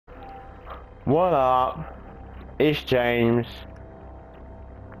What up? It's James.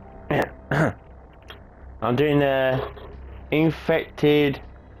 I'm doing the infected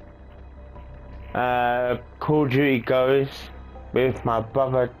Call of Duty Ghosts with my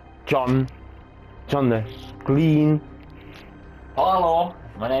brother John. It's on the screen. Hello,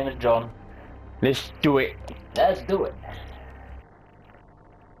 my name is John. Let's do it. Let's do it.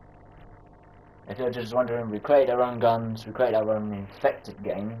 If you're just wondering, we create our own guns, we create our own infected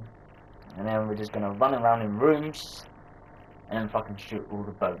game, and then we're just gonna run around in rooms and then fucking shoot all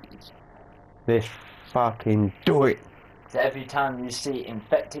the bogeys. Let's fucking do it. So every time you see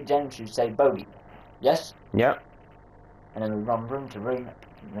infected James, you say bogey. Yes? Yep. And then we run room to room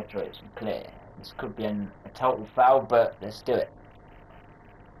to make sure it's clear. This could be a total foul, but let's do it.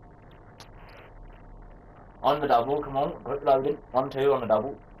 On the double, come on, quick loading. 1, 2 on the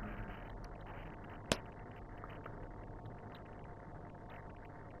double.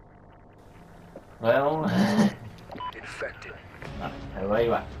 Well, infected. Right, so where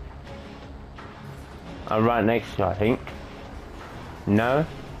you at? I'm right next to you, I think. No?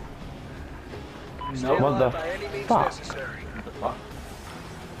 No. What the By any means fuck? necessary. What the fuck?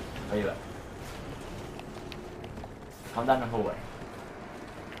 Where you at? Come down the hallway.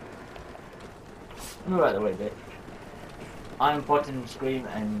 Move out of the way, bitch. I'm bottom screen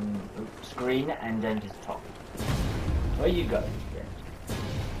and then just top. Where you go? Yeah.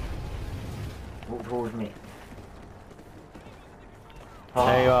 Walk towards me.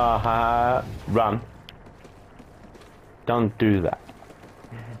 There you are. Run. Don't do that.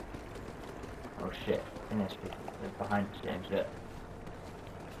 Oh shit. Finish people. They're behind us, James. Look.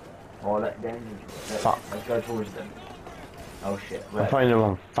 Oh, look, James. Look. Fuck. Let's go towards them. Oh shit. I'm finding the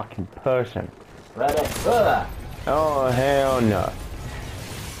wrong fucking person. Where are they? Oh hell no.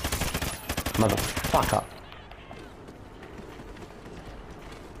 Motherfucker.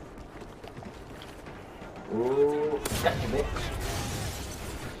 Ooh, gotcha, bitch.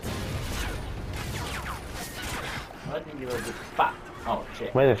 Where did you go? Fuck. Oh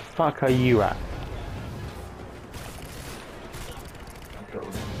shit. Where the fuck are you at?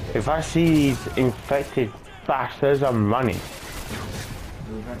 If I see these infected bastards, I'm running.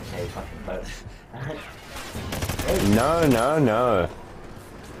 We were going to say fucking boat. No, no, no.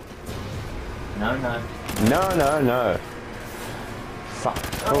 No, no. No, no, no. Fuck.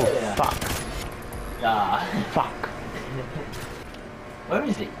 Oh, yeah. fuck. Yeah. Fuck. Where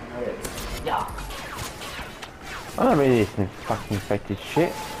is he? Oh, there he is. Yeah. I don't really this fucking infected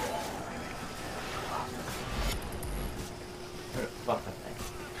shit. Where the fuck are they?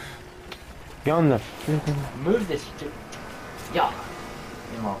 Get on the flipping. Move this shit. Yeah.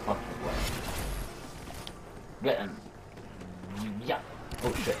 In my fucking way. Get him. Yeah.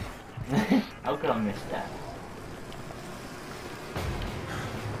 Oh shit. How could I miss that?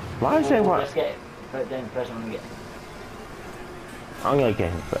 Why is there one? Let's get it. Put it down first one to get it. I'm gonna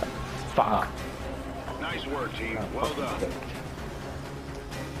get him first. Fuck. Nice work, team. Oh, Well fucking done. bitch.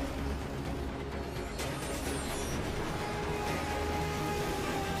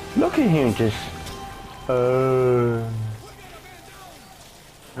 Look at him just.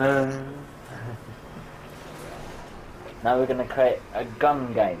 Now we're gonna create a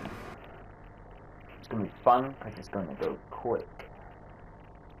gun game. It's gonna be fun because it's gonna go quick.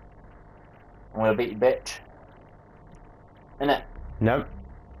 I'm gonna beat you, bitch. Innit? Nope.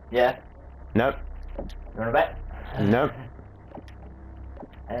 Yeah? Nope. You wanna bet? Nope.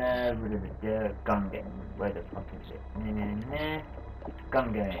 Gun game. Where the fuck is it?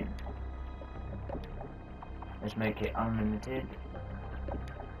 Gun game. Let's make it unlimited.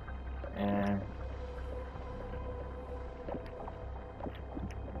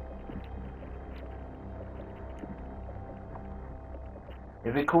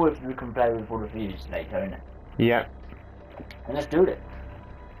 It'd be cool if we can play with all of these later, innit? Yep. And let's do it.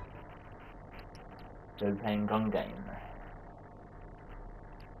 So we're playing gun game.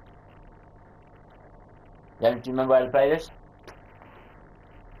 Yeah, do you remember how to play this?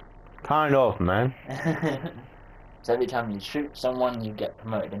 Kind of, man. So every time you shoot someone, you get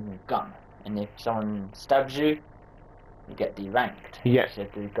promoted in your gun. And if someone stabs you, you get deranked. Yeah. So you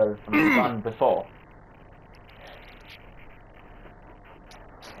have to go from the gun before.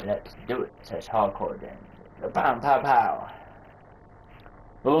 Let's do it. So it's hardcore then. Pow, pow, pow.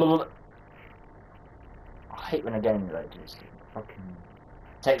 I hate when a game like this fucking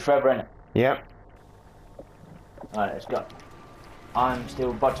takes forever, innit? Yep. Alright, let's go. I'm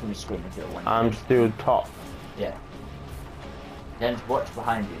still bottom screen if you're wondering. I'm still top. Yeah. Then watch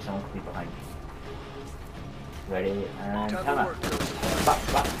behind you, someone could be behind you. Ready, and Time come to out. work, Joseph.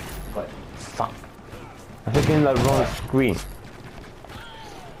 Back. Got it. Fuck. I think in the wrong screen.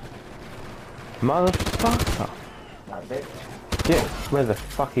 Motherfucker. That bitch. Yeah, where the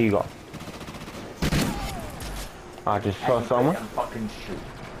fuck you got? I just saw someone. And fucking shoot.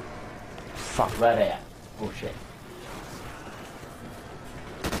 Fuck. Where they at? Oh shit.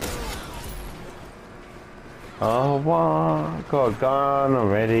 Oh, what? Got a gun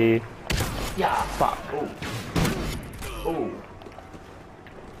already. Yeah. Fuck. Oh. Oh.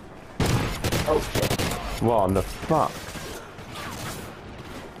 Oh shit. What the fuck?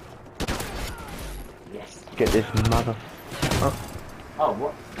 Yes. Get this mother. Huh? Oh,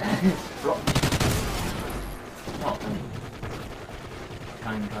 what? Block. Oh,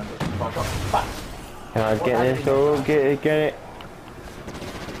 kind of fuck. Can I get this? Oh, get it.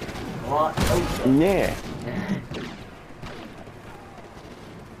 What? Oh shit. Yeah.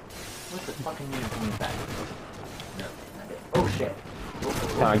 What's the fucking unit coming back? No. Oh shit.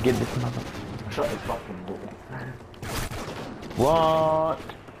 Can I get this mother? I shot the fucking ball. What?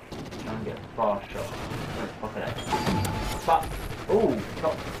 Try and get a fast shot. Where the fuck are they? Fuck. Ooh,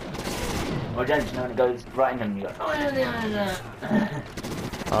 shot. Oh, James, you know when it goes right in them, you go, oh, yeah.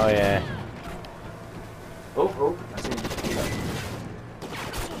 Oh yeah. Oh, I see him.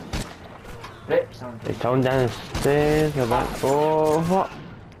 Flip, someone. They told down the stairs about. Oh, what?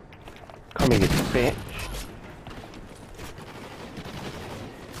 Come here, you bitch.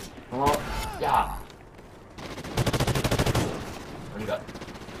 Oh, yeah. Where you go?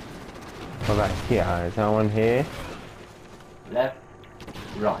 What about here? Is that one here? Left,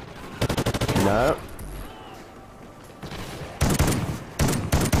 right. No.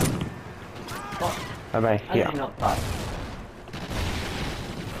 Fuck. How about How here? did you not die?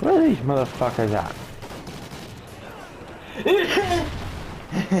 Where are these motherfuckers at?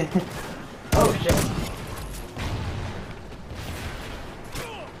 Oh shit.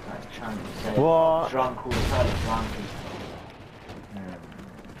 I'm trying to say. What? Drunk all the time, drunk.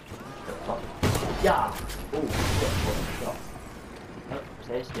 The fuck? Yeah. Oh shit, what a shot. Oh,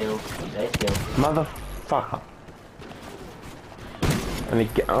 stay still. Motherfucker. And he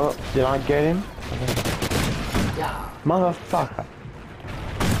get. Oh, did I get him? Yeah. Motherfucker.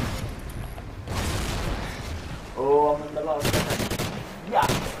 Oh, I'm in the last second. Yeah.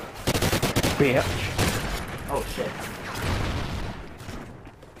 Bitch. Oh shit.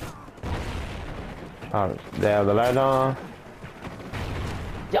 Oh, there the ladder.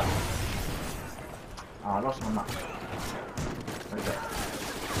 Yeah. Oh, I lost my map. Where's it?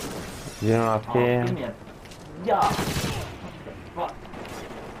 You know up Oh, here. give me a... Yeah. What?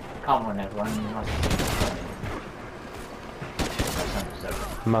 Come on, everyone. You must...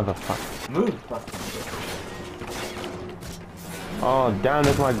 Motherfucker. Move, fucking shit. Oh, down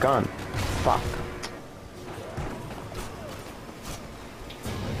is my gun. Fuck. I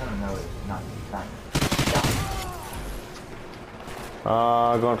don't know. It's not that.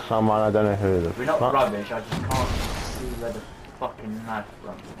 Oh, I got someone. I don't know who the We're not fuck. rubbish. I just can't see where the fucking knife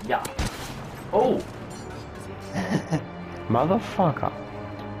runs. Yeah. Oh. Motherfucker. I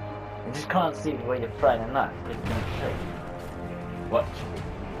just can't see where you're throwing a knife. It's gonna shoot. Watch.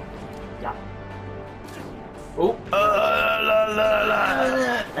 Yeah. Oh.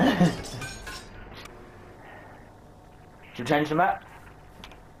 Should we change the map?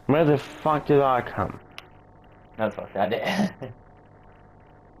 Where the fuck did I come? No, fuck that.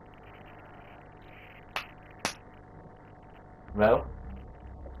 Well.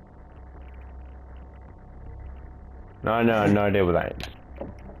 No, no deal with that.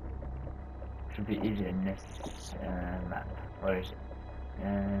 Should be easier in this map. Where is it?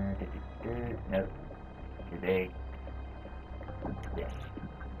 No. Too big. Yes.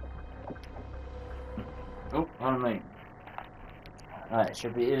 Oh, on me. Alright,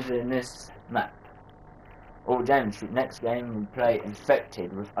 should be easier in this map. Oh, James, next game we play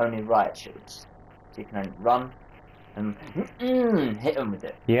Infected with only riot shields. So you can only run and hit them with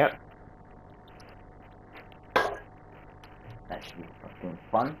it. Yep. That should be fucking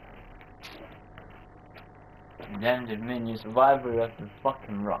fun. And then if me and you survive, we have to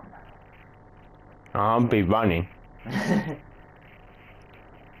fucking run. I'll be running.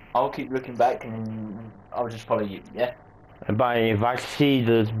 I'll keep looking back and I'll just follow you, yeah? But if I see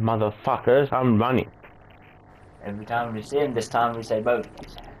those motherfuckers, I'm running. Every time we see him, this time we say both.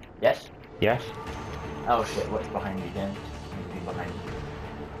 Yes? Yes? Oh shit, what's behind you, James? Be behind you.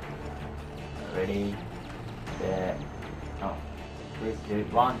 Ready? Set. Oh. 3, 2,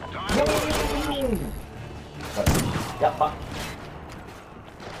 1. Yep, fuck.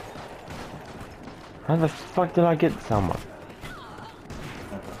 How the fuck did I get someone?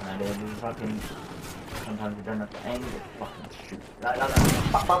 Sometimes you don't have to aim, just fucking shoot.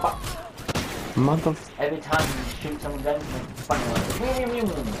 Fuck, fuck, fuck. Mother... Every time you shoot someone, then it's funny.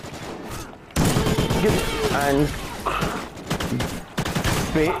 And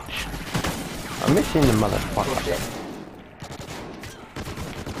bitch. I'm missing the Oh motherfucker. shit.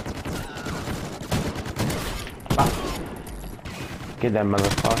 Fuck. Get that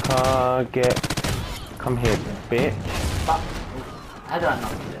motherfucker. Come here, bitch. Fuck. How did I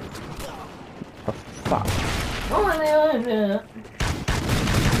not do that? Oh, fuck. Oh,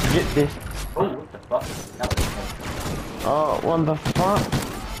 Get this. what the fuck? That was fun. Oh, what the fuck?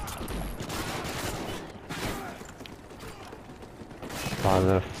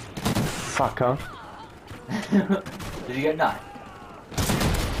 Motherfucker. Did you get nine?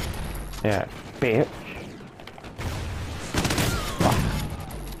 Yeah, bitch. Fuck.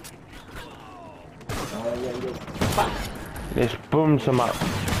 Oh, yeah. Fuck. Let's boom some up.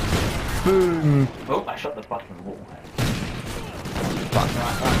 Boom. Oh, I shot the fucking wall. Fuck.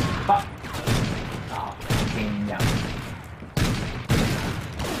 Fuck. Oh, fucking yeah.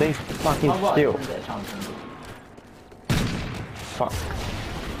 Stay fucking Oh, what? still. I didn't get a chance to do it. Fuck.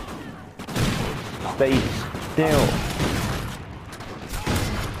 Stay still.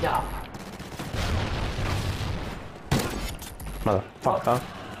 Yeah. Motherfucker.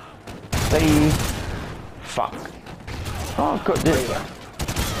 Stay. Fuck. Oh, I've got this.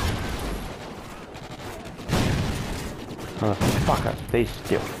 Motherfucker, stay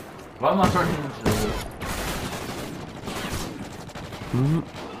still. Why am I running into the wall?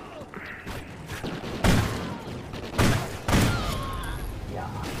 Yeah.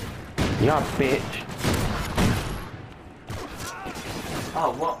 Yeah, bitch.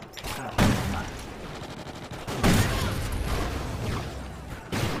 Oh, what? Oh,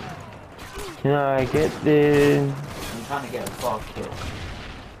 Can I get this? I'm trying to get a far kill.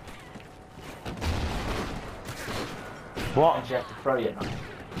 What? And you have to throw your knife.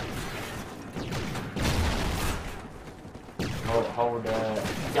 Hold,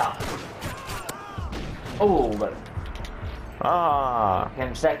 yeah. Oh, but Ah.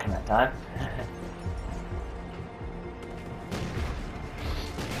 came second that time.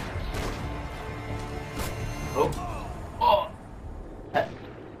 Oh. Oh.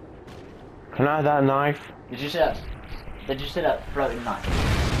 Can I have that knife? Did you see that? Did you see that floating knife?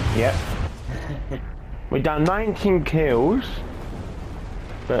 Yep. We've done 19 kills.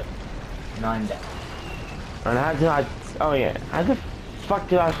 But, 9 down. and how did I, oh yeah, how the fuck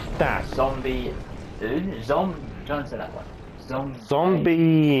did I stat? Zombie. Don't say that one.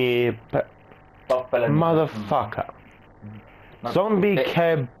 Zombie motherfucker. Zombie Hey,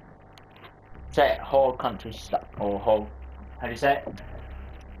 keb. say it, whole country stuff. Or whole. How do you say it?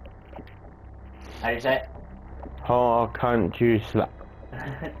 How do you say it? Oh, can't you slap?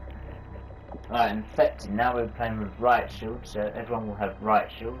 Right, infected. Now we're playing with riot shields, so everyone will have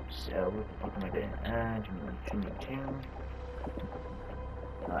riot shields. What the fuck am I doing?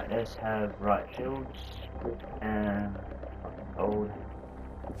 Right, let's have riot shields. And hold.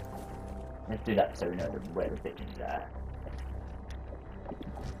 Let's do that so we know where the victims are.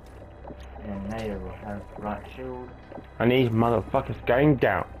 And Nada will have riot shield. And these motherfuckers going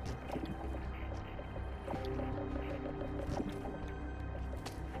down.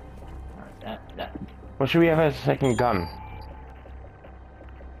 That. Well, should we have a second gun?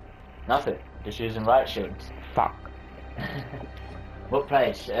 Nothing. Just using riot shields. Fuck. What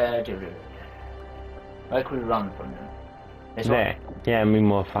place? Where can we run from them? This There. Yeah, it'll be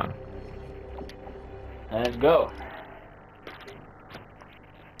more fun. one. Let's go.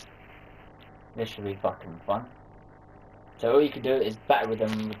 This should be fucking fun. So all you can do is batter with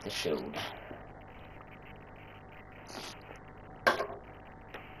them with the shield.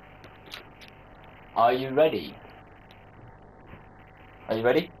 Are you ready? Are you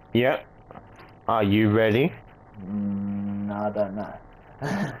ready? Yep. Are you ready? No, I don't know.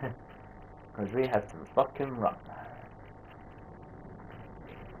 Because we have to fucking run.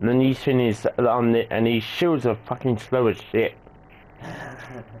 And then these things on the, and these shields are fucking slow as shit. At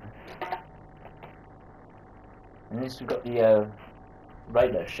least we've got the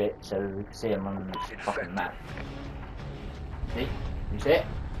radar shit, so we can see them on this fucking map. See? You see it?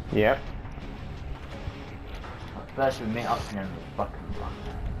 Yep. First we meet up and then we fucking run.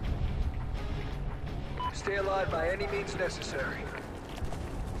 Stay alive by any means necessary.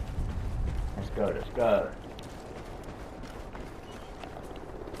 Let's go, let's go.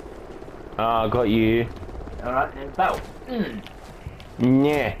 Ah, got you. Alright, then battle.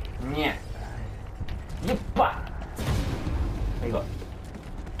 Yeah. Yeah. Yippa! What you got?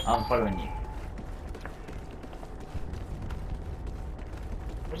 I'm following you.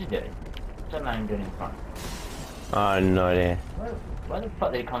 What's he doing? What's that man doing in front? Oh, no idea. Why the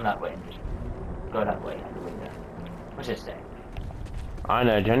fuck did he come that way and just go that way out the window? What's this thing? I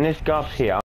know, John, let's go up here.